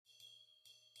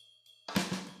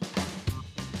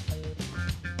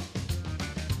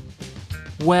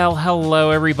Well, hello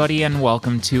everybody, and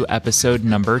welcome to episode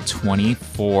number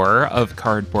 24 of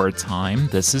Cardboard Time.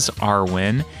 This is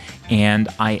Arwen, and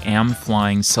I am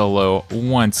flying solo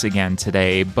once again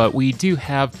today, but we do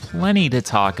have plenty to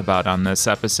talk about on this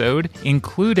episode,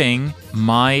 including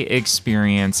my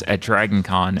experience at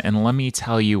DragonCon, and let me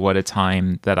tell you what a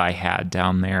time that I had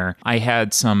down there. I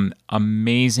had some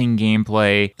amazing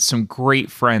gameplay, some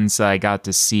great friends that I got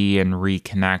to see and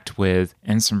reconnect with,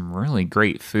 and some really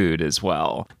great food as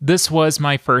well. This was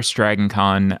my first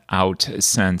DragonCon out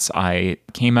since I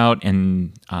came out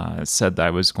and said that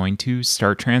I was going to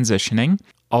start transitioning.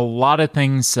 A lot of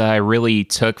things I really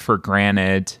took for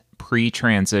granted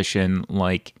pre-transition,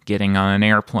 like getting on an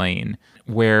airplane,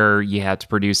 where you had to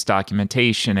produce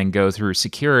documentation and go through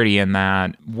security and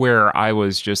that, where I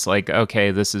was just like,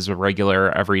 okay, this is a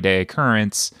regular everyday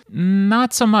occurrence.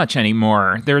 Not so much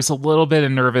anymore. There's a little bit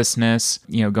of nervousness,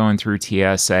 going through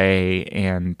TSA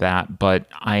and that, but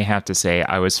I have to say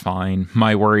I was fine.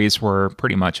 My worries were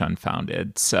pretty much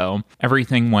unfounded. So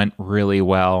everything went really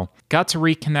well. Got to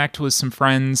reconnect with some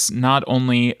friends, not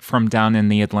only from down in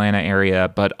the Atlanta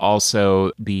area, but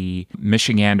also the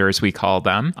Michiganders, we call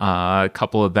them. A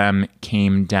couple of them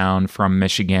came down from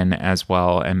Michigan as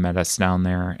well and met us down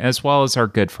there, as well as our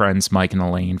good friends Mike and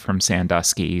Elaine from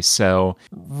Sandusky. So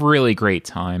really great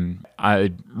time.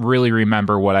 I really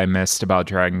remember what I missed about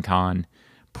DragonCon.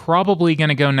 Probably going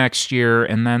to go next year,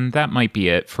 and then that might be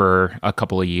it for a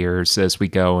couple of years as we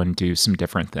go and do some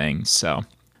different things. So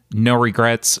no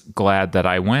regrets, glad that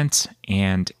I went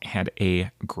and had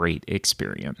a great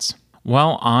experience.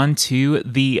 Well, on to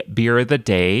the beer of the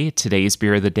day. Today's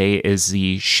beer of the day is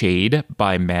the Shade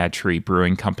by Mad Tree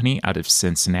Brewing Company out of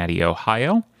Cincinnati,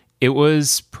 Ohio. It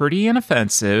was pretty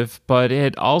inoffensive, but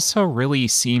it also really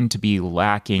seemed to be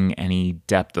lacking any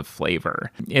depth of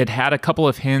flavor. It had a couple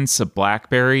of hints of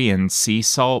blackberry and sea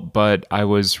salt, but I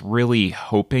was really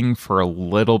hoping for a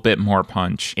little bit more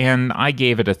punch, and I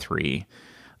gave it a 3.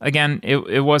 Again,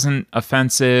 it wasn't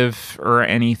offensive or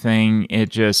anything. It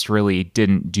just really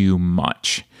didn't do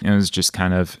much. It was just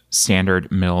kind of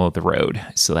standard middle of the road.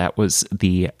 So that was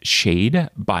the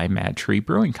Shade by Mad Tree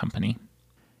Brewing Company.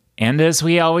 And as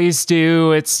we always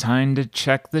do, it's time to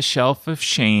check the shelf of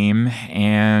shame.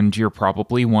 And you're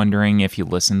probably wondering, if you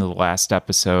listened to the last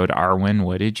episode, Arwen,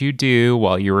 what did you do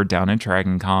while you were down at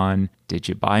DragonCon? Did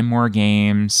you buy more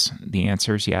games? The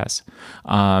answer is yes.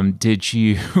 Did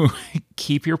you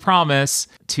keep your promise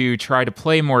to try to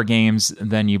play more games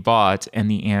than you bought? And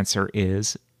the answer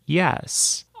is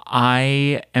yes.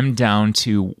 I am down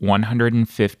to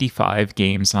 155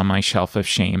 games on my shelf of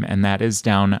shame, and that is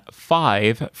down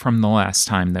 5 from the last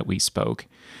time that we spoke.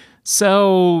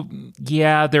 So,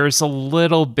 yeah, there's a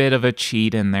little bit of a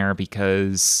cheat in there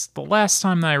because the last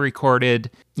time that I recorded,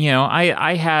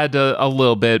 I had a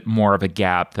little bit more of a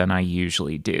gap than I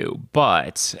usually do.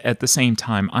 But at the same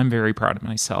time, I'm very proud of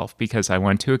myself because I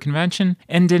went to a convention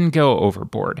and didn't go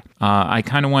overboard. I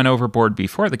kind of went overboard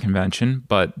before the convention,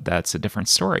 but that's a different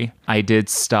story. I did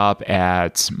stop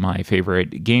at my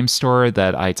favorite game store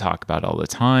that I talk about all the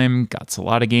time, Got a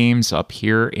lot of games up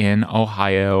here in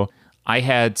Ohio. I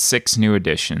had 6 new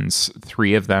additions.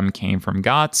 3 of them came from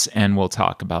GOTS, and we'll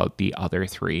talk about the other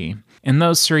 3. And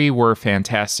those 3 were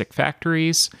Fantastic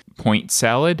Factories, Point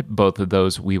Salad, both of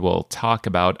those we will talk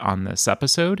about on this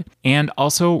episode, and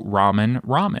also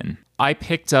Ramen. I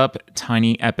picked up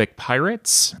Tiny Epic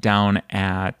Pirates down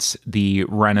at the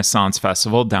Renaissance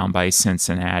Festival down by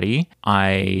Cincinnati.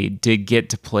 I did get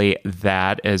to play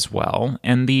that as well.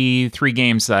 And the 3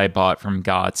 games that I bought from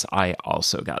GOTS, I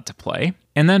also got to play.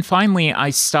 And then finally, I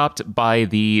stopped by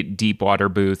the Deepwater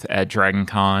booth at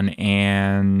DragonCon,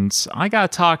 and I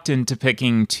got talked into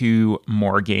picking 2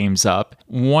 more games up.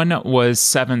 One was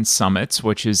Seven Summits,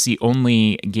 which is the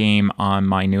only game on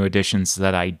my new editions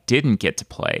that I didn't get to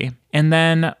play. And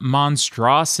then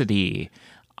Monstrosity,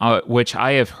 which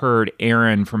I have heard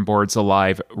Aaron from Boards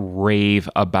Alive rave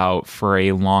about for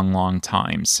a long, long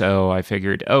time. So I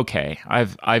figured, okay,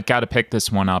 I've got to pick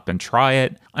this one up and try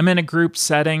it. I'm in a group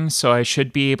setting, so I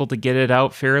should be able to get it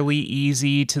out fairly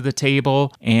easy to the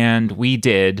table. And we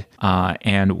did.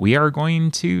 And we are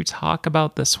going to talk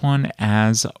about this one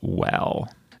as well.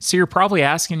 So you're probably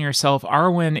asking yourself,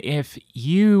 Arwen, if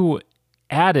you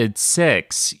added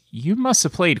 6, you must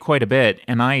have played quite a bit,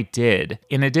 and I did.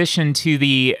 In addition to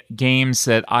the games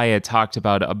that I had talked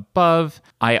about above,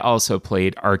 I also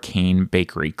played Arcane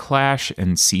Bakery Clash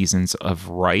and Seasons of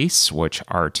Rice, which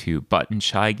are 2 Button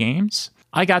Shy games.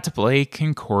 I got to play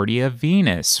Concordia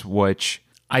Venus, which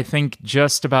I think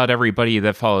just about everybody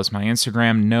that follows my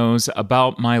Instagram knows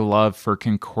about my love for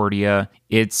Concordia.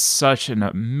 It's such an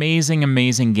amazing,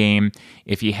 amazing game.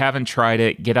 If you haven't tried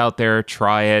it, get out there,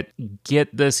 try it,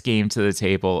 get this game to the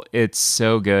table. It's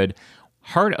so good.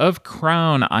 Heart of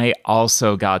Crown, I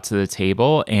also got to the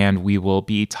table, and we will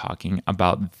be talking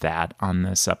about that on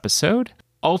this episode.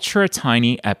 Ultra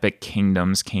Tiny Epic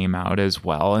Kingdoms came out as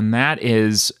well, and that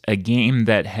is a game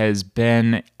that has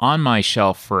been on my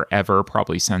shelf forever,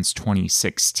 probably since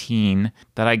 2016,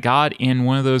 that I got in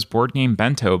one of those board game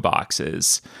bento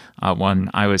boxes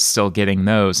when I was still getting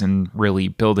those and really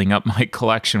building up my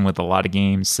collection with a lot of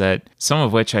games that some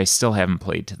of which I still haven't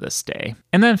played to this day.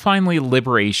 And then finally,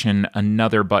 Liberation,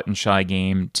 another Button Shy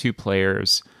game, 2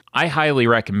 players. I highly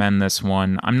recommend this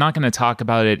one. I'm not going to talk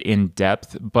about it in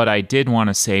depth, but I did want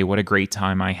to say what a great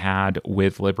time I had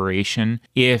with Liberation.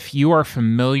 If you are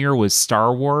familiar with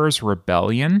Star Wars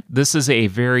Rebellion, this is a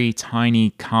very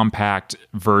tiny, compact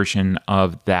version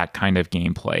of that kind of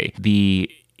gameplay. The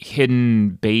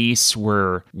hidden base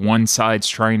where one side's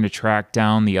trying to track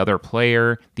down the other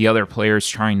player's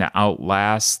trying to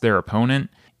outlast their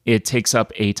opponent. It takes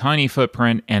up a tiny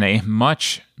footprint and a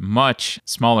much, much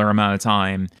smaller amount of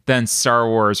time than Star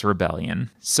Wars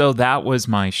Rebellion. So that was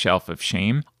my shelf of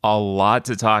shame. A lot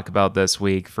to talk about this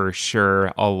week for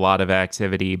sure, a lot of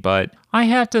activity, but I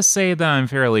have to say that I'm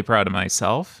fairly proud of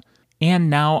myself.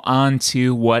 And now on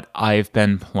to what I've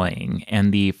been playing.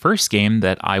 And the first game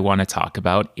that I want to talk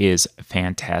about is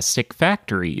Fantastic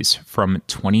Factories from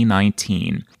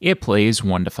 2019. It plays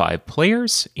 1 to 5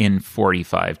 players in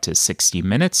 45 to 60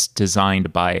 minutes,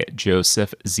 designed by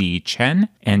Joseph Z. Chen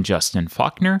and Justin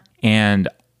Faulkner, and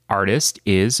artist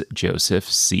is Joseph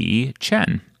C.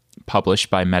 Chen,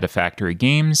 published by Metafactory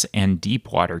Games and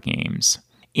Deepwater Games.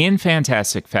 In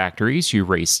Fantastic Factories, you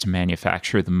race to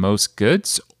manufacture the most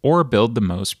goods or build the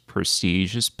most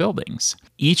prestigious buildings.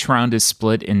 Each round is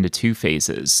split into 2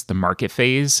 phases, the market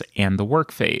phase and the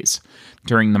work phase.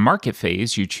 During the market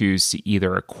phase, you choose to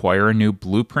either acquire a new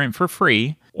blueprint for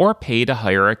free or pay to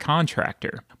hire a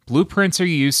contractor. Blueprints are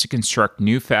used to construct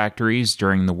new factories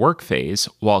during the work phase,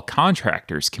 while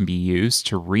contractors can be used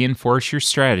to reinforce your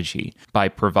strategy by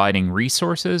providing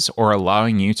resources or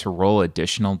allowing you to roll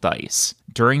additional dice.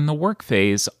 During the work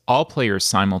phase, all players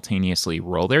simultaneously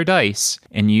roll their dice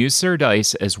and use their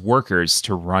dice as workers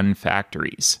to run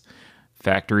factories.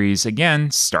 Factories,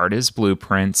 again, start as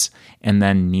blueprints and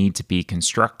then need to be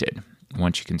constructed.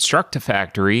 Once you construct a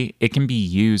factory, it can be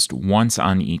used once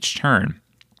on each turn.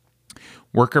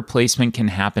 Worker placement can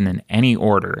happen in any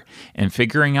order, and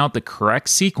figuring out the correct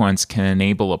sequence can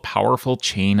enable a powerful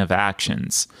chain of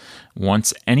actions.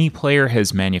 Once any player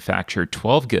has manufactured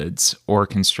 12 goods or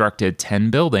constructed 10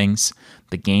 buildings,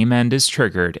 the game end is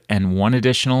triggered and one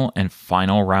additional and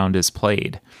final round is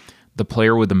played. The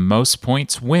player with the most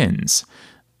points wins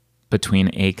between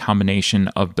a combination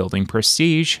of building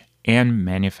prestige and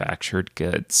manufactured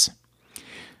goods.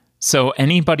 So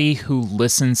anybody who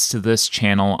listens to this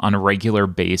channel on a regular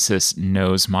basis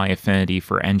knows my affinity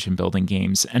for engine building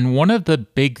games. And one of the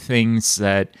big things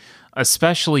that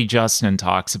especially Justin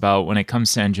talks about when it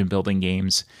comes to engine building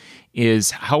games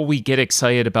is how we get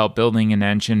excited about building an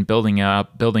engine, building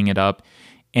it up.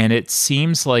 And it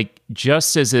seems like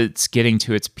just as it's getting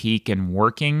to its peak and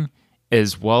working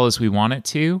as well as we want it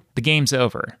to, the game's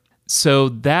over. So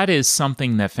that is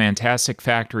something that Fantastic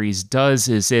Factories does,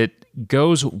 is it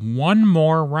goes one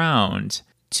more round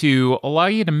to allow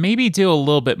you to maybe do a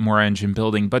little bit more engine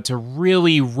building, but to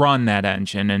really run that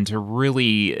engine and to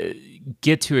really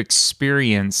get to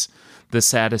experience the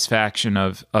satisfaction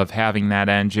of having that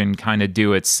engine kind of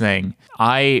do its thing.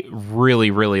 I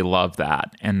really, really love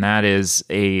that. And that is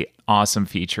a awesome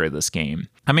feature of this game.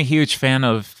 I'm a huge fan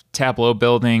of tableau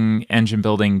building, engine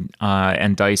building,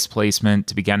 and dice placement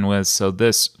to begin with. So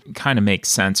this kind of makes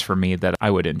sense for me that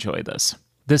I would enjoy this.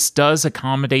 This does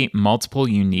accommodate multiple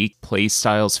unique play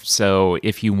styles, so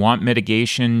if you want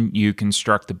mitigation, you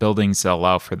construct the buildings that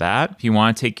allow for that. If you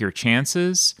want to take your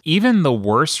chances, even the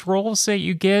worst rolls that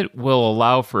you get will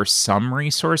allow for some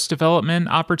resource development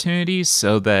opportunities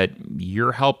so that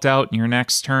you're helped out in your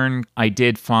next turn. I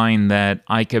did find that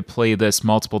I could play this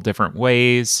multiple different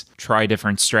ways, try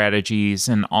different strategies,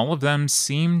 and all of them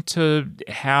seem to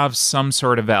have some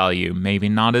sort of value. Maybe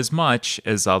not as much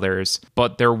as others,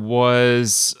 but there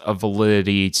was a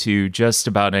validity to just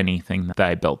about anything that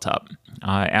I built up.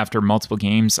 After multiple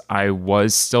games, I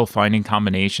was still finding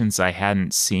combinations I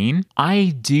hadn't seen.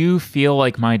 I do feel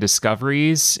like my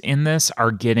discoveries in this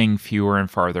are getting fewer and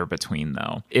farther between,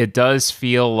 though. It does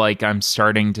feel like I'm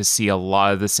starting to see a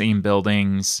lot of the same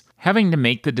buildings Having to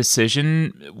make the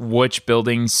decision which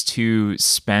buildings to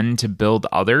spend to build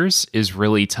others is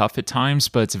really tough at times,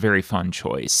 but it's a very fun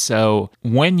choice. So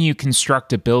when you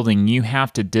construct a building, you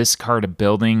have to discard a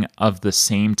building of the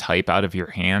same type out of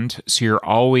your hand. So you're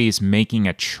always making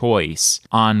a choice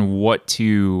on what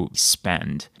to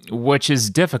spend, which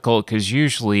is difficult because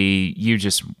usually you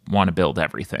just want to build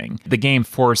everything. The game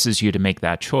forces you to make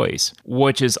that choice,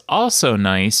 which is also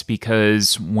nice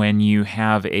because when you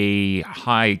have a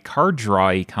high card draw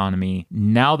economy,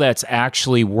 now that's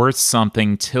actually worth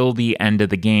something till the end of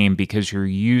the game because you're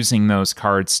using those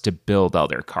cards to build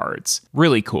other cards.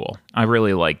 Really cool. I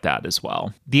really like that as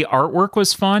well. The artwork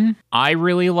was fun. I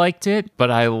really liked it,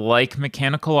 but I like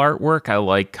mechanical artwork. I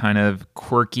like kind of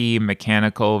quirky,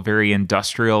 mechanical, very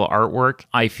industrial artwork.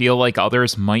 I feel like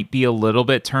others might be a little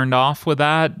bit turned off with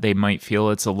that. They might feel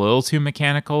it's a little too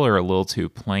mechanical or a little too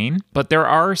plain. But there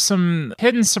are some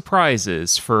hidden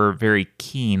surprises for very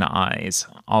keen eyes.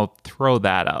 I'll throw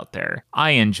that out there.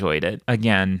 I enjoyed it.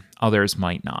 Again, others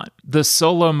might not. The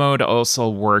solo mode also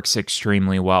works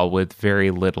extremely well with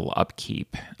very little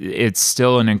upkeep. It's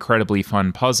still an incredibly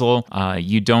fun puzzle.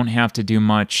 You don't have to do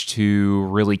much to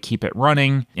really keep it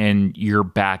running, and you're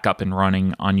back up and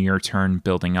running on your turn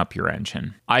building up your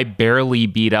engine. I barely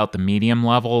beat out the medium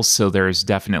level, so there's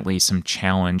definitely some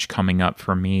challenge coming up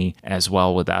for me as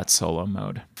well with that solo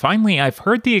mode. Finally, I've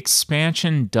heard the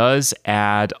expansion does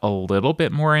add a little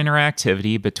bit more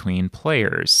interactivity between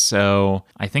players. So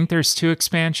I think there's 2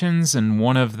 expansions, and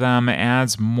one of them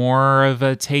adds more of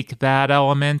a take that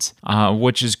element,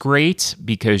 which is great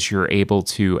because you're able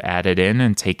to add it in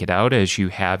and take it out as you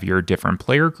have your different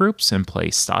player groups and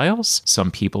play styles.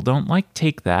 Some people don't like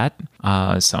take that.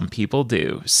 Some people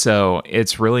do. So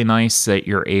it's really nice that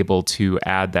you're able to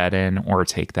add that in or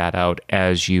take that out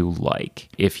as you like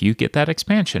if you get that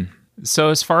expansion. So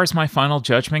as far as my final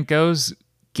judgment goes,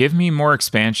 give me more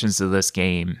expansions of this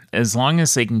game. As long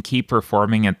as they can keep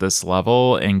performing at this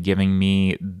level and giving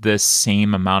me this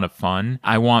same amount of fun,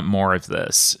 I want more of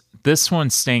this. This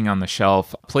one's staying on the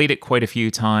shelf. Played it quite a few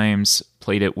times.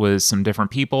 Played it with some different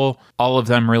people. All of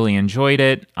them really enjoyed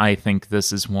it. I think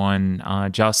this is one,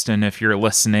 Justin, if you're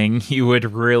listening, you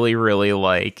would really, really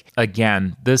like.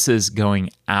 Again, this is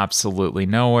going absolutely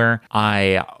nowhere.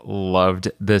 I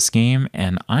loved this game,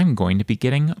 and I'm going to be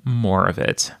getting more of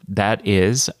it. That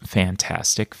is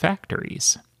Fantastic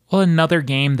Factories. Well, another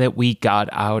game that we got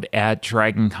out at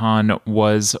DragonCon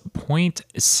was Point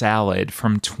Salad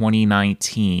from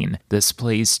 2019. This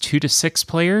plays 2 to 6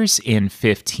 players in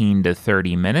 15 to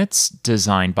 30 minutes,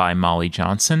 designed by Molly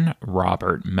Johnson,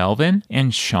 Robert Melvin,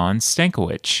 and Sean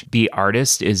Stankiewicz. The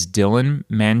artist is Dylan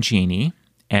Mangini,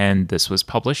 and this was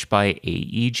published by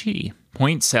AEG.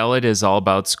 Point Salad is all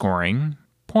about scoring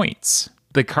points.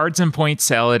 The cards in Point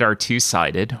Salad are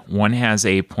 2-sided. One has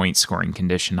a point scoring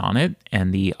condition on it,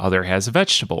 and the other has a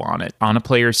vegetable on it. On a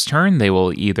player's turn, they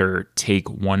will either take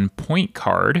 1 point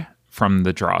card from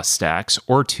the draw stacks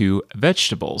or 2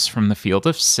 vegetables from the field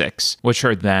of 6, which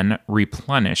are then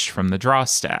replenished from the draw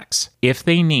stacks. If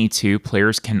they need to,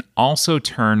 players can also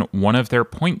turn one of their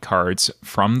point cards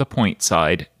from the point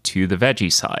side to the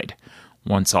veggie side.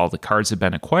 Once all the cards have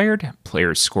been acquired,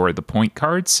 players score the point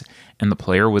cards, and the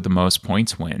player with the most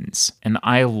points wins. And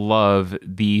I love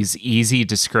these easy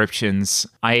descriptions.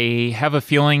 I have a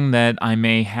feeling that I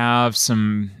may have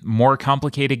some more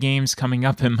complicated games coming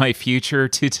up in my future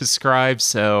to describe,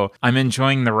 so I'm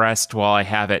enjoying the rest while I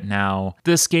have it now.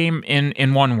 This game,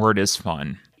 in one word, is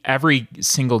fun. Every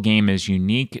single game is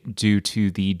unique due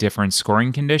to the different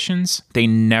scoring conditions. They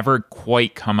never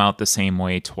quite come out the same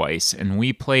way twice, and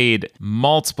we played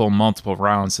multiple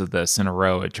rounds of this in a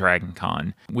row at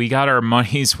DragonCon. We got our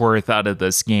money's worth out of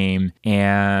this game,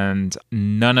 and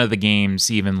none of the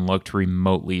games even looked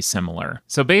remotely similar.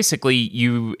 So basically,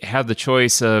 you have the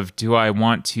choice of, do I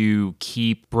want to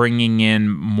keep bringing in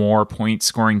more point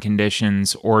scoring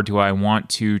conditions, or do I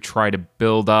want to try to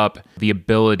build up the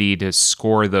ability to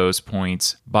score those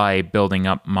points by building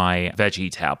up my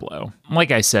veggie tableau.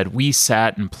 Like I said, we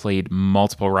sat and played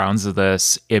multiple rounds of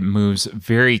this. It moves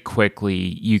very quickly.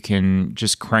 You can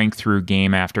just crank through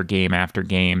game after game after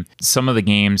game. Some of the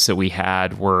games that we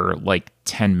had were like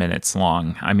 10 minutes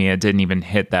long. I mean, it didn't even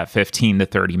hit that 15 to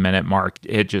 30 minute mark.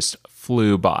 It just flew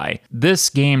flew by. This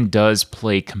game does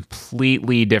play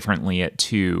completely differently at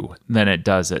 2 than it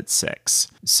does at 6.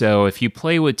 So if you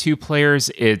play with 2 players,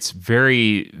 it's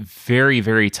very, very,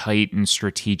 very tight and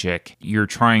strategic. You're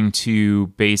trying to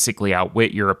basically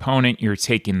outwit your opponent. You're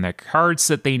taking the cards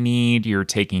that they need. You're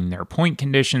taking their point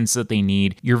conditions that they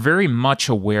need. You're very much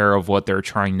aware of what they're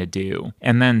trying to do.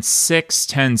 And then 6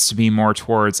 tends to be more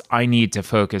towards, I need to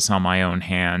focus on my own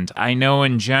hand. I know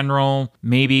in general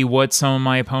maybe what some of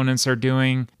my opponents are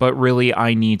doing, but really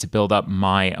I need to build up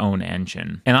my own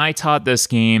engine. And I taught this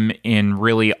game in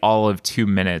really all of 2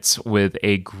 minutes with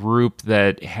a group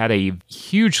that had a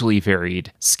hugely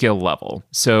varied skill level.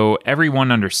 So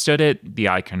everyone understood it, the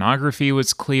iconography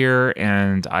was clear,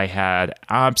 and I had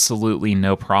absolutely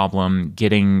no problem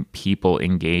getting people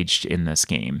engaged in this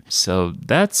game. So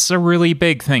that's a really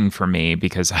big thing for me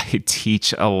because I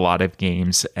teach a lot of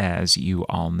games, as you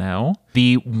all know.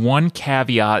 The one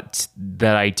caveat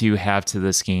that I do have to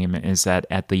this game is that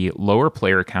at the lower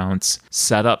player counts,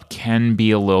 setup can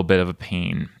be a little bit of a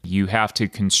pain. You have to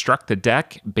construct the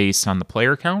deck based on the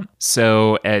player count.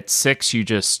 So at 6, you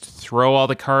just throw all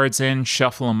the cards in,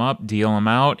 shuffle them up, deal them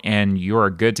out, and you're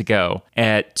good to go.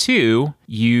 At 2,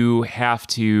 you have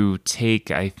to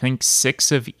take, I think,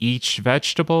 6 of each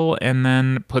vegetable and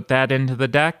then put that into the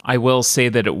deck. I will say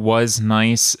that it was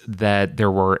nice that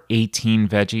there were 18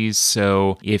 veggies,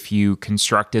 so if you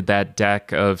constructed that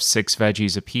deck of 6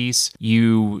 veggies apiece,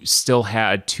 you still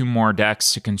had 2 more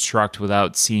decks to construct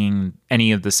without seeing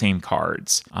any of the same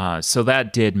cards. So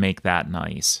that did make that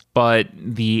nice. But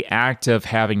the act of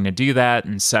having to do that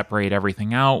and separate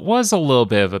everything out was a little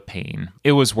bit of a pain.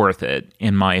 It was worth it,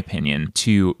 in my opinion,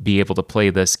 to be able to play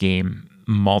this game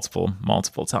multiple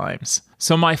times.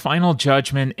 So my final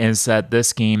judgment is that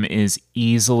this game is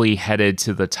easily headed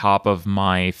to the top of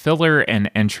my filler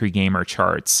and entry gamer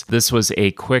charts. This was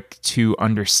a quick to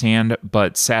understand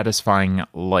but satisfying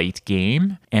light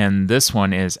game, and this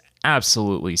one is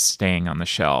absolutely staying on the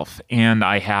shelf. And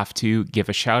I have to give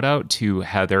a shout out to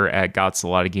Heather at Gots a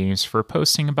Lot of Games for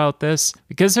posting about this,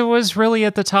 because it was really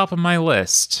at the top of my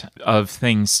list of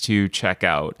things to check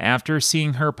out. After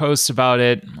seeing her post about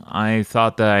it, I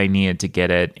thought that I needed to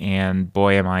get it, and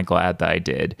boy am I glad that I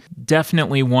did.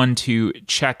 Definitely one to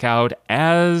check out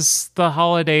as the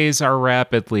holidays are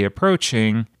rapidly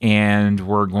approaching and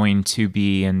we're going to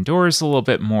be indoors a little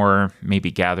bit more,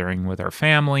 maybe gathering with our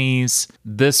families.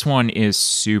 This one is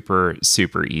super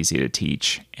easy to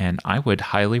teach, and I would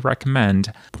highly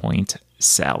recommend Point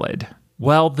Salad.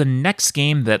 Well, the next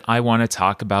game that I want to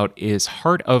talk about is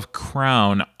Heart of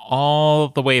Crown, all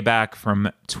the way back from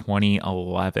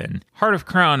 2011. Heart of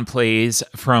Crown plays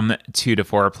from 2 to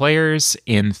 4 players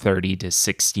in 30 to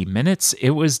 60 minutes.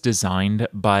 It was designed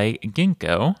by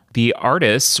Ginkgo. The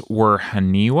artists were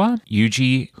Haniwa,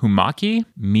 Yuji Humaki,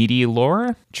 Midi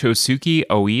Laura, Chosuke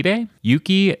Oide,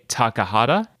 Yuki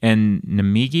Takahata, and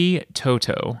Namigi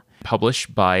Toto,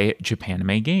 published by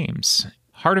Japanime Games.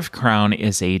 Heart of Crown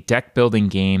is a deck-building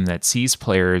game that sees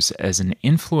players as an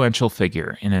influential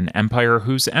figure in an empire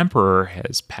whose emperor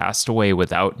has passed away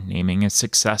without naming a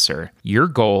successor. Your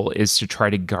goal is to try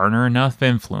to garner enough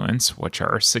influence, which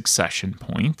are succession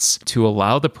points, to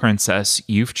allow the princess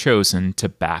you've chosen to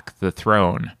back the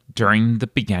throne. During the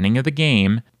beginning of the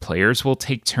game, players will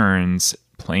take turns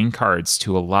playing cards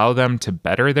to allow them to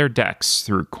better their decks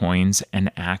through coins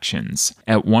and actions.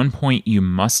 At one point, you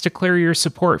must declare your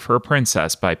support for a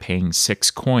princess by paying 6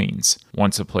 coins.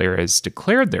 Once a player has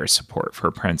declared their support for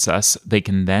a princess, they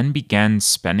can then begin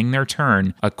spending their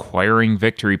turn acquiring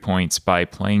victory points by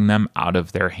playing them out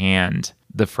of their hand.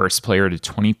 The first player to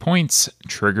 20 points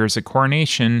triggers a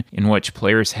coronation in which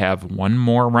players have one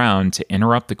more round to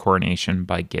interrupt the coronation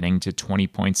by getting to 20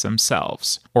 points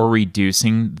themselves, or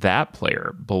reducing that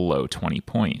player below 20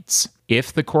 points.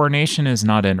 If the coronation is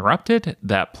not interrupted,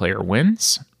 that player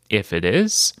wins. If it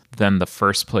is, then the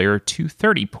first player to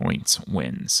 30 points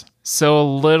wins. So a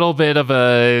little bit of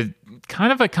a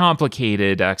kind of a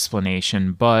complicated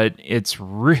explanation, but it's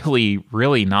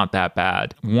really not that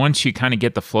bad. Once you kind of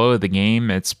get the flow of the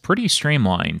game, it's pretty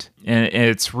streamlined. And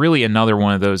it's really another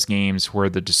one of those games where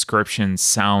the description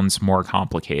sounds more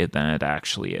complicated than it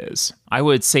actually is. I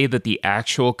would say that the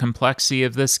actual complexity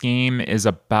of this game is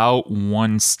about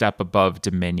one step above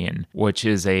Dominion, which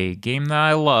is a game that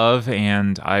I love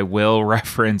and I will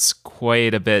reference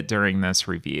quite a bit during this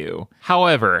review.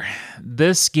 However,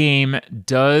 this game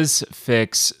does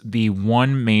fix the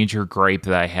one major gripe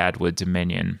that I had with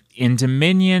Dominion. in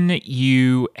Dominion,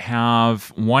 you have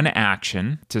one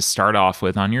action to start off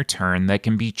with on your turn that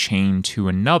can be chained to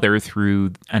another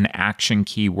through an action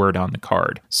keyword on the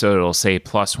card. So it'll say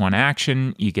 +1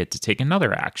 action, you get to take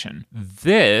another action.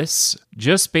 This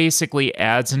just basically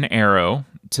adds an arrow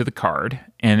to the card,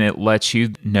 and it lets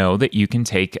you know that you can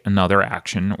take another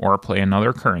action or play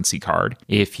another currency card.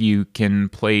 If you can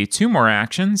play 2 more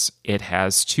actions, it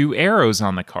has 2 arrows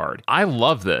on the card. I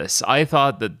love this. I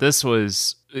thought that this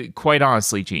was quite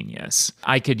honestly genius.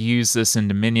 I could use this in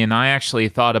Dominion. I actually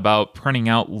thought about printing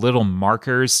out little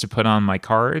markers to put on my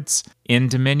cards in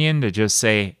Dominion to just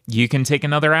say, you can take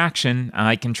another action,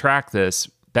 I can track this.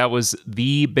 That was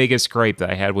the biggest gripe that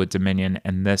I had with Dominion,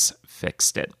 and this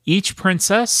fixed it. Each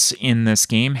princess in this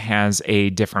game has a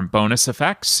different bonus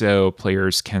effect, so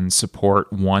players can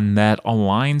support one that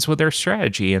aligns with their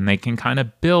strategy, and they can kind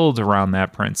of build around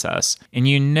that princess. And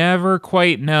you never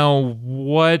quite know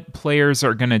what players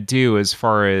are going to do as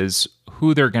far as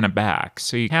who they're going to back.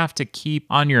 So you have to keep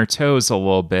on your toes a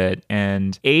little bit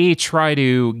and A, try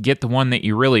to get the one that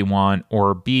you really want,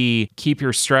 or B, keep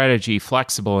your strategy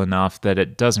flexible enough that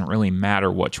it doesn't really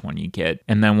matter which one you get.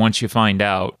 And then once you find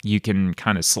out, you can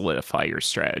kind of solidify your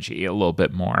strategy a little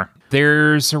bit more.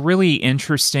 There's a really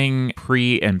interesting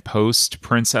pre and post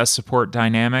princess support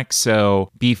dynamic. So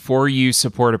before you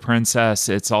support a princess,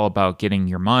 it's all about getting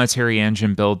your monetary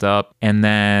engine built up. And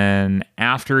then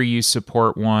after you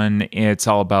support one, it's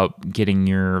all about getting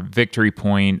your victory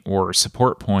point or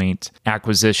support point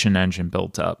acquisition engine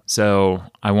built up. So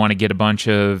I want to get a bunch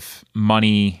of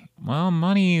money. Well,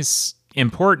 money's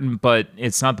important, but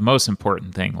it's not the most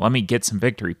important thing. Let me get some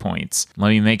victory points. Let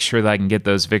me make sure that I can get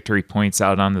those victory points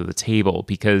out onto the table,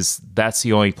 because that's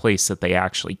the only place that they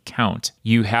actually count.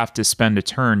 You have to spend a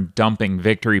turn dumping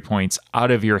victory points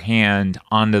out of your hand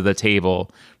onto the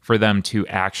table for them to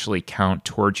actually count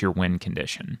towards your win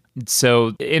condition.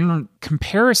 So in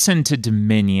comparison to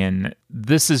Dominion,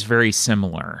 this is very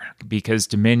similar, because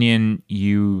Dominion,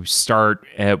 you start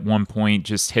at one point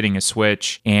just hitting a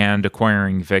switch and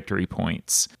acquiring victory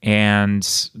points. And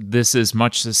this is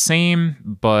much the same,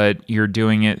 but you're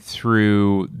doing it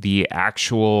through the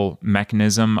actual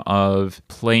mechanism of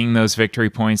playing those victory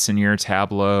points in your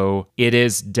tableau. It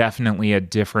is definitely a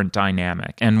different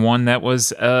dynamic, and one that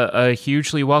was a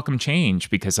hugely welcome change,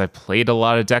 because I've played a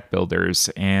lot of deck builders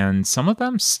and some of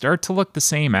them start to look the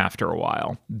same after a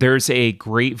while. There's a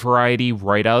great variety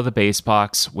right out of the base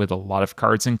box with a lot of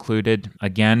cards included.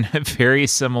 Again, very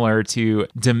similar to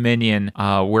Dominion,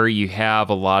 where you have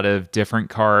a lot of different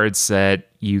cards that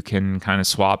you can kind of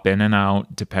swap in and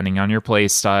out depending on your play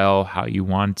style, how you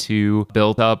want to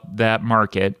build up that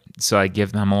market. So I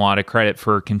give them a lot of credit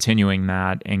for continuing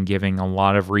that and giving a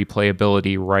lot of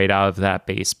replayability right out of that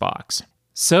base box.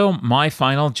 So my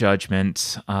final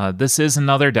judgment, this is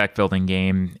another deck building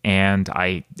game, and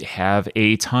I have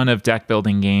a ton of deck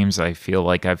building games. I feel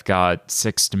like I've got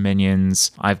 6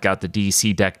 Dominions. I've got the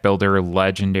DC deck builder,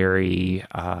 legendary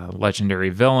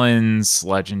villains,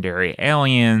 legendary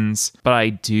aliens, but I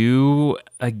do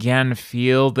again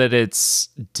feel that it's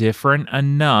different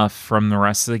enough from the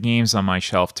rest of the games on my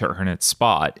shelf to earn its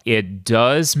spot. It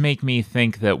does make me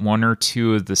think that 1 or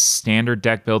 2 of the standard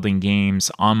deck building games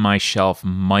on my shelf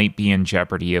might be in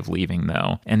jeopardy of leaving,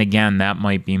 though. And again, that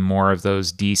might be more of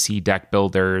those DC deck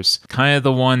builders, kind of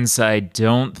the ones I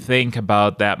don't think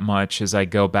about that much as I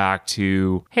go back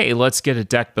to, hey, let's get a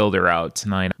deck builder out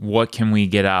tonight. What can we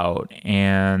get out?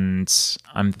 And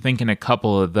I'm thinking a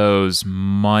couple of those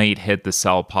might hit the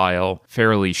sell pile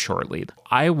fairly shortly.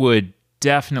 I would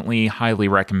definitely highly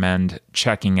recommend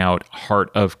checking out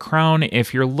Heart of Crown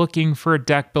if you're looking for a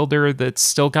deck builder that's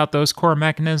still got those core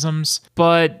mechanisms,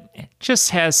 but it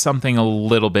just has something a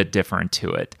little bit different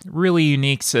to it. Really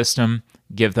unique system.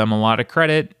 Give them a lot of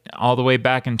credit. All the way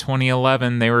back in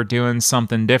 2011, they were doing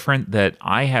something different that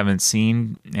I haven't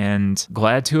seen, and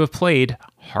glad to have played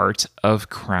Heart of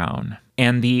Crown.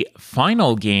 And the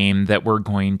final game that we're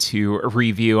going to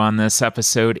review on this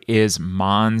episode is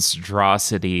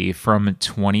Monstrosity from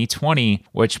 2020,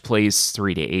 which plays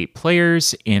 3 to 8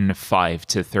 players in 5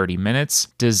 to 30 minutes.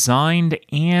 Designed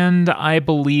and, I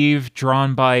believe,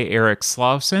 drawn by Eric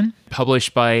Slauson.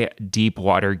 Published by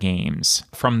Deepwater Games.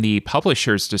 From the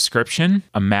publisher's description,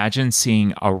 imagine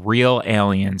seeing a real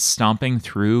alien stomping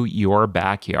through your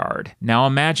backyard. Now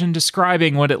imagine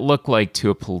describing what it looked like to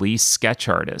a police sketch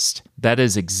artist. That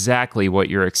is exactly what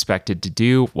you're expected to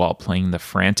do while playing the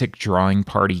frantic drawing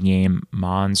party game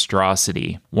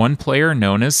Monstrosity. One player,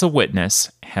 known as the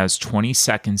Witness, has 20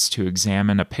 seconds to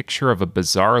examine a picture of a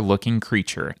bizarre-looking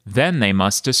creature. Then they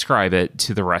must describe it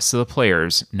to the rest of the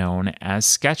players, known as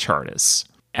sketch artists.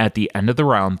 At the end of the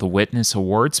round, the witness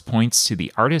awards points to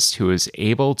the artist who is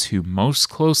able to most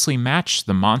closely match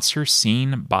the monster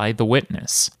seen by the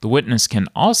witness. The witness can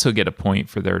also get a point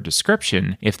for their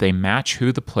description if they match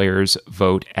who the players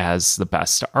vote as the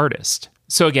best artist.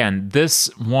 So again, this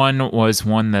one was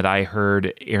one that I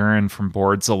heard Aaron from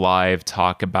Boards Alive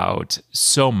talk about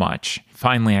so much.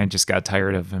 Finally, I just got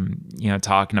tired of him,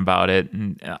 talking about it.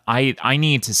 And I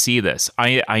need to see this.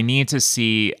 I need to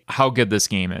see how good this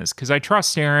game is because I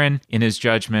trust Aaron in his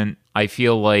judgment. I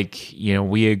feel like,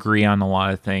 we agree on a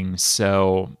lot of things.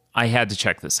 So I had to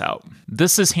check this out.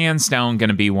 This is hands down going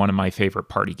to be one of my favorite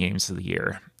party games of the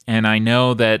year. And I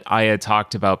know that I had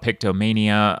talked about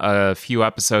Pictomania a few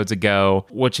episodes ago,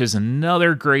 which is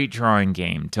another great drawing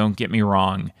game, don't get me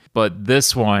wrong, but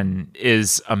this one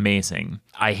is amazing.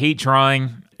 I hate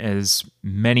drawing, as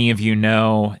many of you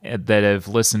know that have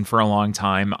listened for a long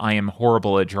time. I am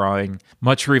horrible at drawing,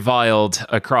 much reviled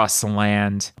across the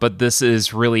land, but this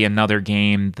is really another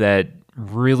game that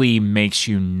really makes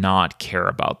you not care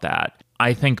about that.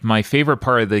 I think my favorite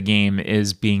part of the game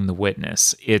is being the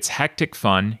witness. It's hectic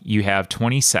fun. You have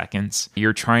 20 seconds.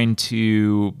 You're trying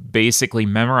to basically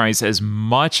memorize as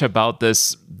much about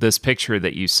this picture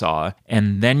that you saw,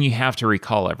 and then you have to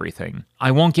recall everything. I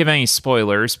won't give any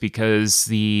spoilers because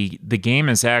the game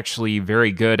is actually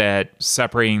very good at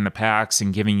separating the packs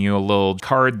and giving you a little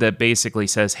card that basically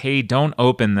says, hey, don't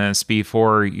open this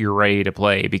before you're ready to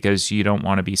play because you don't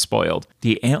want to be spoiled.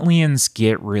 The aliens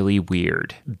get really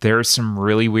weird. There's some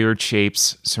really weird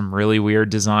shapes, some really weird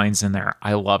designs in there.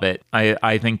 I love it.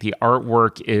 I think the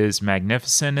artwork is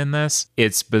magnificent in this.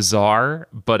 It's bizarre,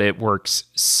 but it works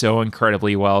so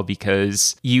incredibly well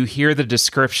because you hear the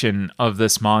description of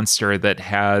this monster that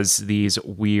has these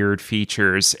weird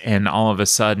features, and all of a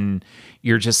sudden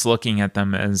you're just looking at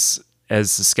them as the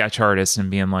sketch artist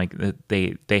and being like,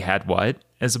 they had what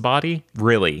as a body?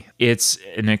 Really? It's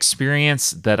an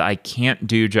experience that I can't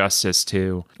do justice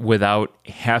to without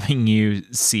having you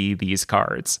see these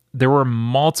cards. There were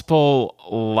multiple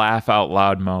laugh out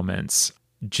loud moments.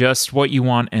 Just what you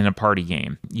want in a party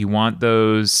game. You want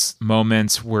those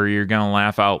moments where you're going to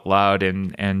laugh out loud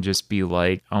and just be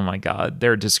like, oh my God,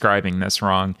 they're describing this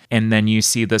wrong. And then you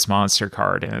see this monster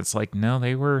card and it's like, no,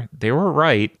 they were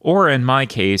right. Or in my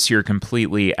case, you're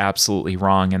completely, absolutely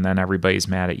wrong. And then everybody's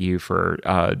mad at you for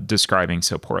describing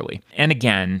so poorly. And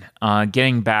again,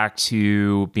 getting back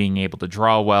to being able to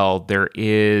draw well, there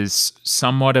is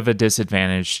somewhat of a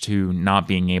disadvantage to not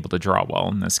being able to draw well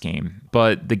in this game.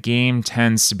 But the game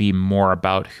tends to be more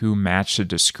about who matched the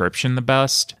description the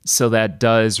best. So that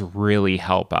does really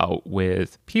help out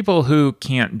with people who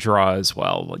can't draw as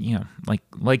well,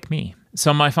 like me.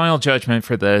 So my final judgment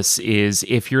for this is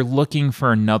if you're looking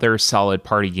for another solid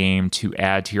party game to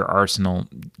add to your arsenal,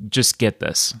 just get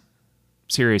this.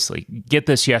 Seriously, get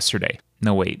this yesterday.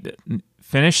 No, wait.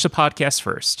 Finish the podcast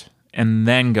first. And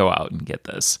then go out and get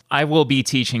this. I will be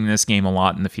teaching this game a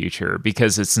lot in the future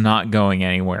because it's not going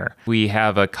anywhere. We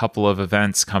have a couple of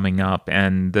events coming up,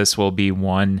 and this will be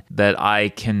one that I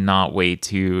cannot wait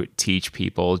to teach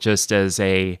people just as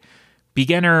a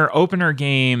beginner opener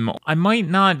game. I might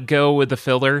not go with the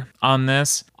filler on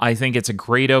this. I think it's a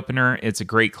great opener. It's a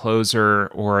great closer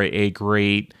or a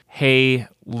great, hey,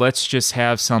 let's just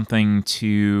have something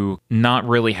to not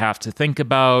really have to think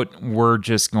about. We're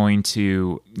just going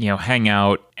to, hang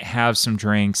out, have some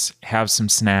drinks, have some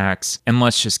snacks, and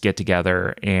let's just get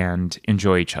together and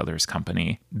enjoy each other's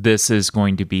company. This is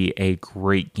going to be a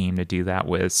great game to do that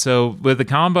with. So with the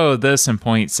combo of this and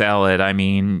Point Salad, I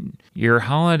mean, your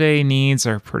holiday needs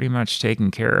are pretty much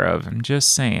taken care of. I'm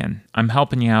just saying. I'm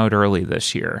helping you out early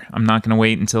this year. I'm not going to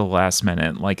wait until the last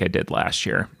minute like I did last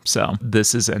year. So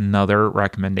this is another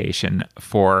recommendation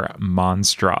for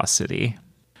Monstrosity.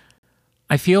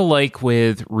 I feel like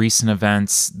with recent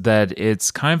events that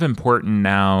it's kind of important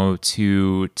now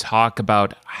to talk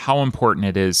about how important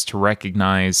it is to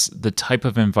recognize the type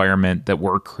of environment that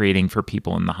we're creating for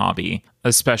people in the hobby,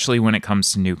 especially when it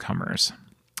comes to newcomers.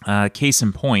 Case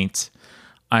in point,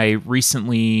 I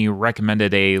recently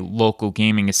recommended a local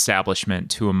gaming establishment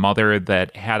to a mother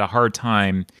that had a hard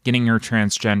time getting her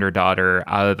transgender daughter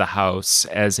out of the house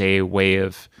as a way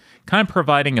of kind of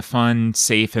providing a fun,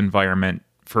 safe environment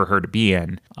for her to be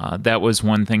in. That was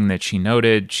one thing that she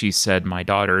noted. She said, my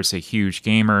daughter is a huge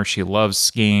gamer. She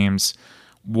loves games.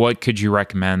 What could you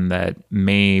recommend that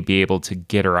may be able to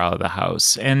get her out of the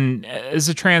house? And as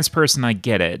a trans person, I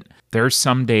get it. There's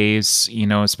some days,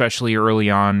 especially early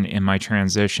on in my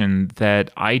transition, that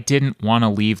I didn't want to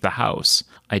leave the house.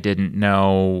 I didn't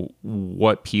know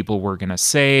what people were going to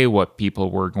say, what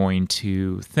people were going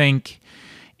to think.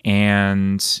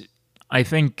 And I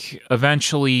think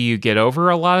eventually you get over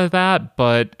a lot of that,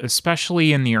 but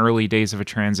especially in the early days of a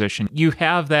transition, you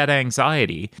have that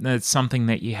anxiety. That's something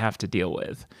that you have to deal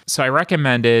with. So I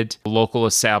recommended a local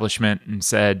establishment and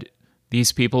said,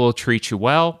 these people will treat you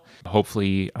well.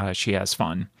 Hopefully she has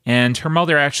fun. And her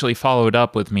mother actually followed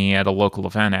up with me at a local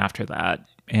event after that,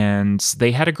 and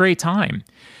they had a great time.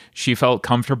 She felt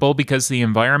comfortable because the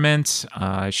environment,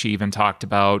 she even talked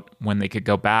about when they could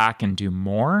go back and do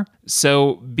more.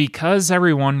 So because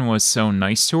everyone was so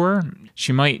nice to her,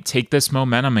 she might take this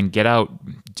momentum and get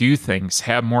out, do things,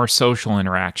 have more social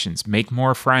interactions, make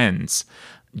more friends,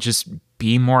 just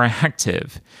be more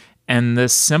active. And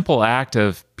this simple act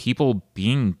of people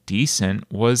being decent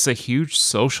was a huge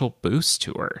social boost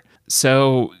to her.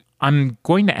 So I'm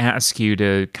going to ask you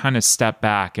to kind of step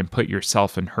back and put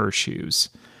yourself in her shoes.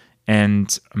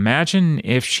 And imagine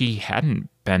if she hadn't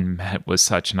been met with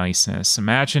such niceness.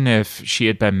 Imagine if she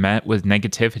had been met with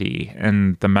negativity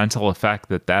and the mental effect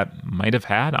that that might have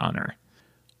had on her.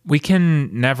 We can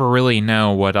never really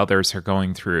know what others are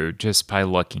going through just by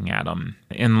looking at them.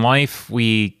 In life,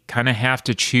 we kind of have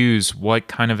to choose what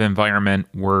kind of environment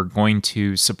we're going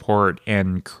to support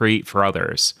and create for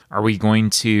others. Are we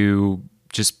going to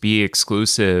just be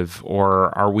exclusive,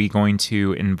 or are we going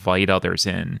to invite others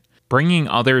in? Bringing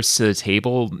others to the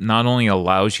table not only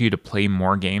allows you to play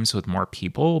more games with more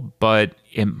people, but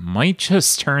it might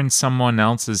just turn someone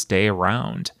else's day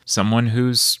around. Someone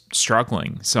who's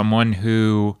struggling, someone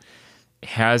who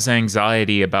has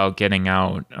anxiety about getting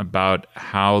out, about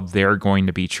how they're going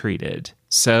to be treated.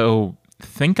 So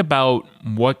think about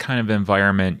what kind of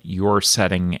environment you're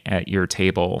setting at your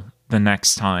table the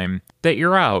next time that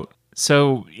you're out.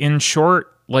 So in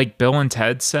short, like Bill and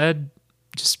Ted said,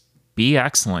 just be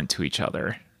excellent to each other.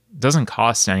 It doesn't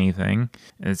cost anything.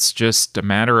 It's just a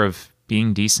matter of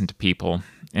being decent to people.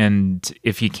 And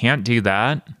if you can't do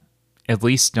that, at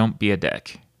least don't be a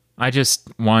dick. I just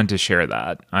wanted to share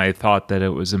that. I thought that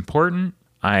it was important.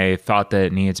 I thought that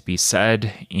it needed to be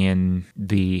said in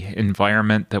the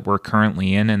environment that we're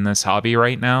currently in this hobby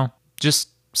right now.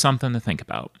 Just something to think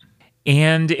about.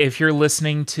 And if you're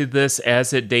listening to this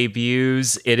as it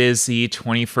debuts, it is the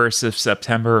 21st of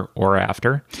September or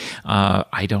after.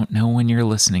 I don't know when you're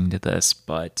listening to this,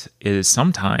 but it is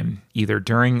sometime either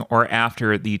during or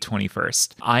after the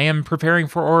 21st. I am preparing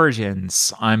for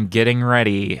Origins. I'm getting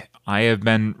ready. I have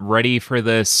been ready for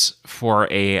this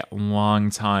for a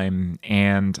long time,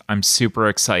 and I'm super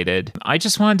excited. I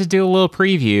just wanted to do a little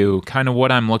preview, kind of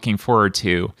what I'm looking forward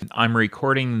to. I'm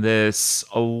recording this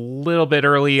a little bit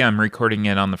early. I'm recording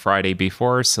it on the Friday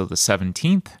before, so the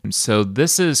 17th. So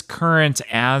this is current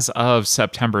as of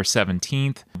September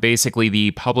 17th. Basically,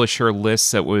 the publisher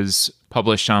list that was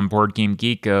published on Board Game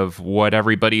Geek of what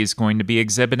everybody is going to be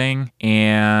exhibiting.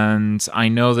 And I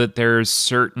know that there's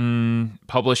certain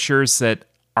publishers that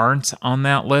aren't on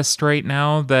that list right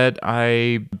now that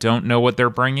I don't know what they're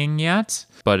bringing yet.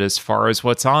 But as far as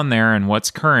what's on there and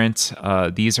what's current,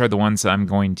 these are the ones I'm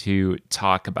going to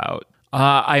talk about.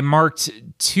 I marked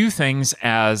two things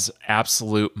as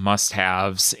absolute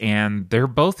must-haves, and they're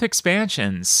both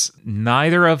expansions.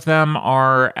 Neither of them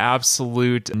are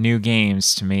absolute new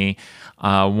games to me.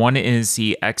 One is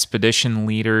the Expedition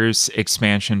Leaders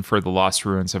expansion for the Lost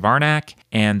Ruins of Arnak,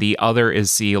 and the other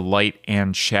is the Light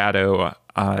and Shadow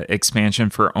expansion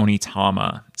for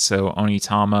Onitama. So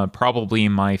Onitama, probably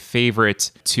my favorite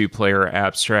two-player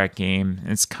abstract game.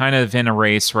 It's kind of in a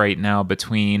race right now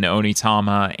between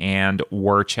Onitama and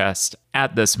War Chest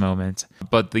at this moment.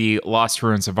 But the Lost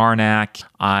Ruins of Arnak,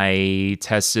 I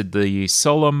tested the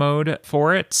solo mode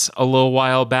for it a little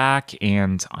while back,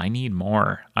 and I need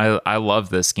more. I love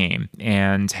this game.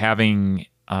 And having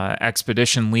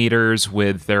expedition leaders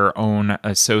with their own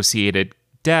associated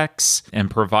decks and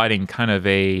providing kind of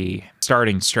a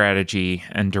starting strategy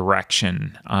and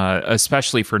direction,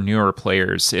 especially for newer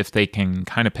players, if they can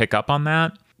kind of pick up on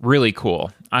that. Really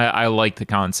cool. I like the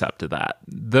concept of that.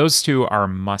 Those two are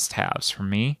must-haves for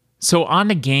me. So on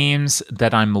to games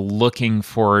that I'm looking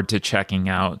forward to checking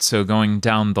out. So going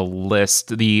down the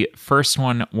list, the first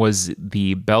one was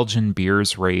the Belgian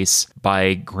Beers Race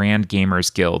by Grand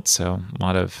Gamers Guild. So a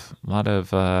lot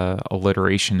of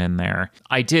alliteration in there.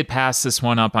 I did pass this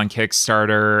one up on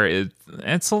Kickstarter.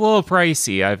 It's a little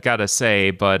pricey, I've got to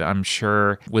say, but I'm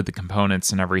sure with the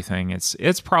components and everything,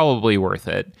 it's probably worth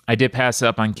it. I did pass it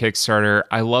up on Kickstarter.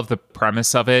 I love the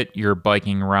premise of it. You're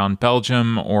biking around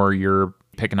Belgium, or you're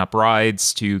picking up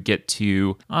rides to get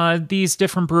to these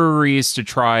different breweries to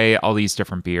try all these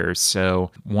different beers.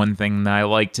 So one thing that I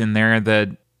liked in there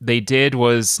that they did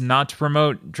was not to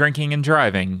promote drinking and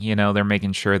driving. They're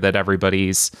making sure that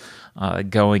everybody's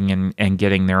going and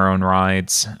getting their own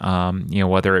rides,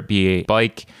 whether it be a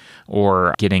bike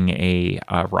or getting a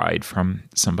ride from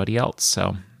somebody else.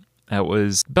 So that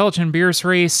was Belgian Beers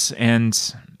Race,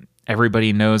 and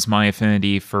everybody knows my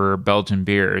affinity for Belgian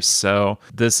beers, so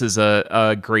this is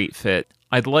a great fit.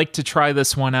 I'd like to try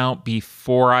this one out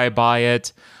before I buy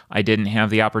it. I didn't have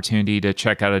the opportunity to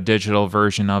check out a digital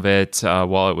version of it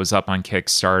while it was up on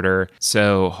Kickstarter,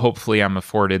 so hopefully I'm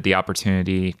afforded the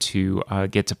opportunity to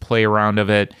get to play around of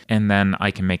it, and then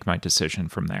I can make my decision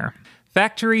from there.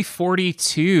 Factory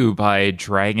 42 by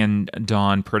Dragon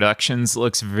Dawn Productions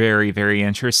looks very, very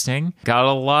interesting. Got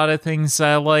a lot of things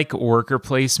I like: worker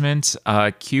placement,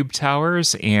 cube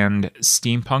towers, and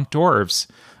steampunk dwarves,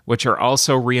 which are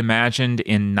also reimagined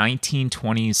in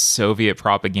 1920s Soviet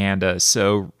propaganda.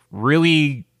 So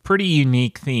really pretty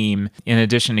unique theme. In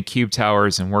addition to cube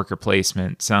towers and worker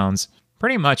placement, sounds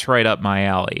pretty much right up my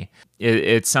alley.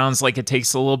 It sounds like it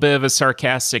takes a little bit of a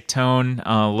sarcastic tone,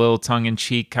 a little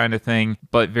tongue-in-cheek kind of thing,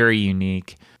 but very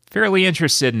unique. Fairly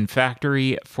interested in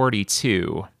Factory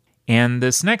 42. And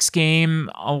this next game,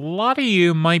 a lot of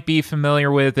you might be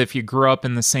familiar with if you grew up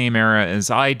in the same era as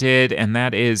I did, and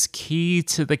that is Key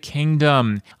to the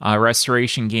Kingdom.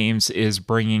 Restoration Games is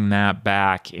bringing that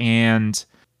back, and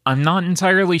I'm not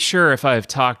entirely sure if I've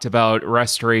talked about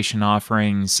restoration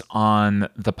offerings on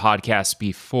the podcast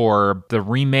before. The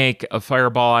remake of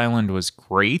Fireball Island was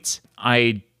great.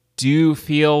 I do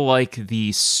feel like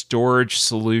the storage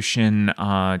solution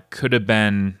could have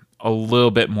been a little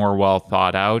bit more well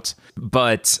thought out,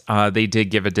 but they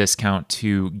did give a discount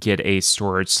to get a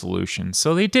storage solution.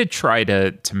 So they did try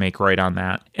to make right on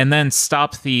that. And then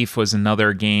Stop Thief was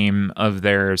another game of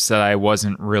theirs that I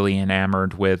wasn't really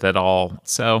enamored with at all.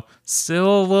 So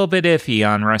still a little bit iffy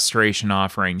on restoration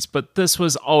offerings, but this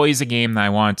was always a game that I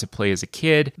wanted to play as a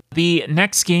kid. The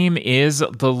next game is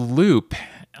The Loop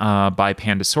by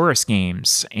Pandasaurus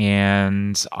Games,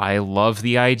 and I love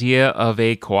the idea of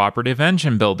a cooperative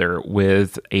engine builder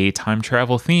with a time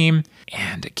travel theme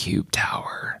and a cube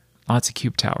tower. Lots of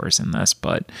cube towers in this,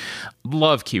 but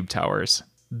love cube towers.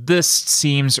 This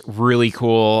seems really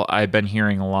cool. I've been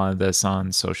hearing a lot of this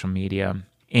on social media.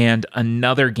 And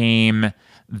another game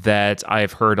that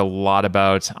I've heard a lot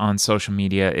about on social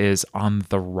media is On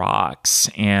the Rocks.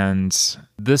 And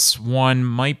this one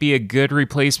might be a good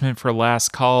replacement for Last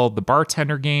Call, the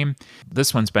bartender game.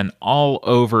 This one's been all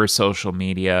over social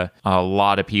media. A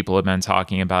lot of people have been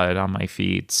talking about it on my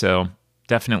feed. So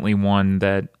definitely one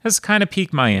that has kind of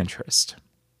piqued my interest.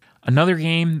 Another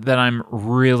game that I'm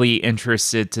really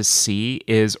interested to see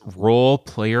is Role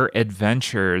Player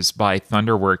Adventures by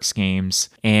Thunderworks Games,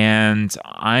 and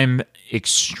I'm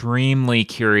extremely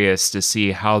curious to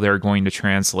see how they're going to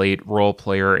translate role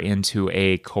player into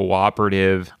a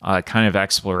cooperative kind of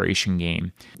exploration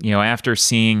game. After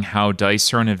seeing how Dice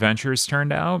Throne Adventures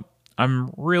turned out,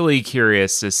 I'm really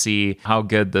curious to see how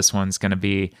good this one's going to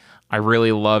be. I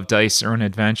really love Dice Throne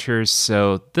Adventures,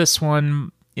 so this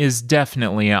one is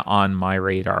definitely on my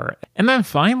radar. And then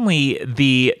finally,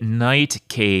 The Night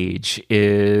Cage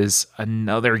is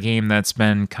another game that's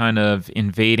been kind of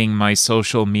invading my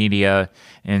social media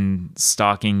and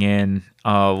stalking in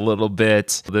a little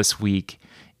bit this week.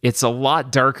 It's a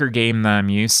lot darker game than I'm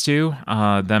used to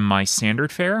than my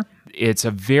standard fare. It's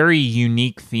a very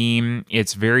unique theme.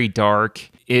 It's very dark.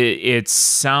 It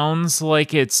sounds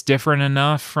like it's different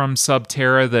enough from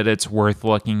Subterra that it's worth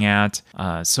looking at.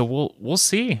 So we'll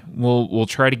see. We'll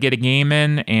try to get a game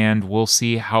in, and we'll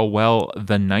see how well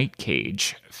The Night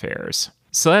Cage fares.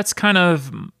 So that's kind of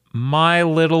my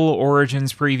little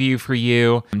Origins preview for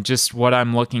you. Just what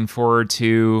I'm looking forward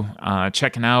to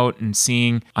checking out and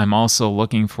seeing. I'm also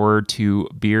looking forward to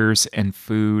beers and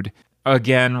food.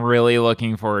 Again, really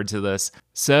looking forward to this.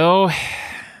 So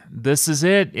this is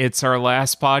it. It's our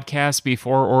last podcast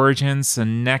before Origins. The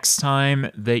next time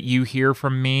that you hear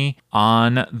from me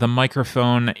on the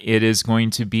microphone, it is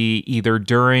going to be either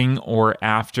during or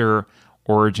after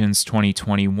Origins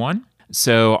 2021.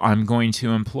 So I'm going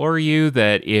to implore you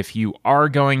that if you are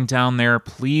going down there,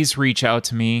 please reach out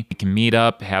to me. We can meet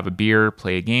up, have a beer,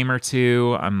 play a game or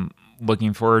two. I'm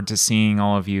looking forward to seeing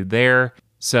all of you there.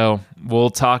 So we'll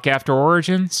talk after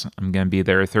Origins. I'm going to be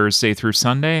there Thursday through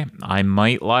Sunday. I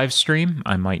might live stream.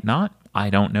 I might not. I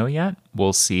don't know yet.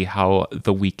 We'll see how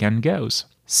the weekend goes.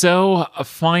 So, a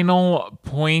final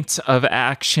point of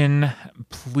action,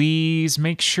 please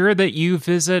make sure that you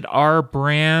visit our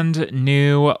brand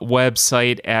new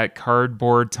website at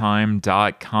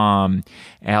cardboardtime.com.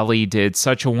 Allie did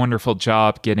such a wonderful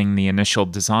job getting the initial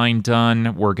design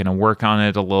done. We're going to work on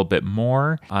it a little bit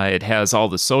more. It has all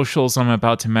the socials I'm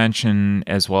about to mention,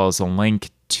 as well as a link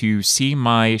to see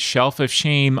my Shelf of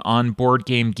Shame on Board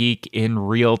Game Geek in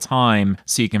real time,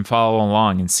 so you can follow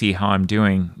along and see how I'm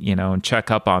doing, and check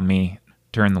up on me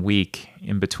during the week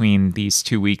in between these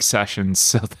 2-week sessions,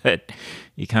 so that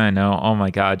you kind of know, oh my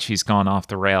God, she's gone off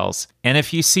the rails. And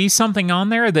if you see something on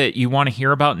there that you want to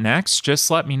hear about next,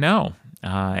 just let me know.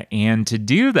 And to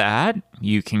do that,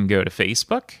 you can go to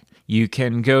Facebook. You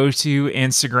can go to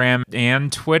Instagram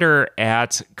and Twitter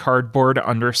at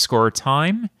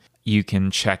cardboard_time. You can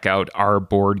check out our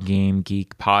Board Game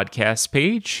Geek podcast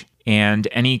page. And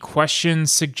any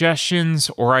questions, suggestions,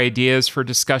 or ideas for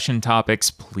discussion topics,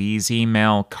 please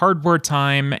email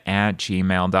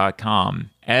cardboardtime@gmail.com.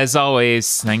 As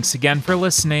always, thanks again for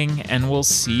listening, and we'll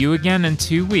see you again in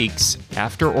 2 weeks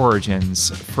after Origins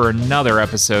for another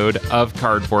episode of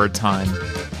Cardboard Time.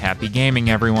 Happy gaming,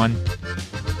 everyone.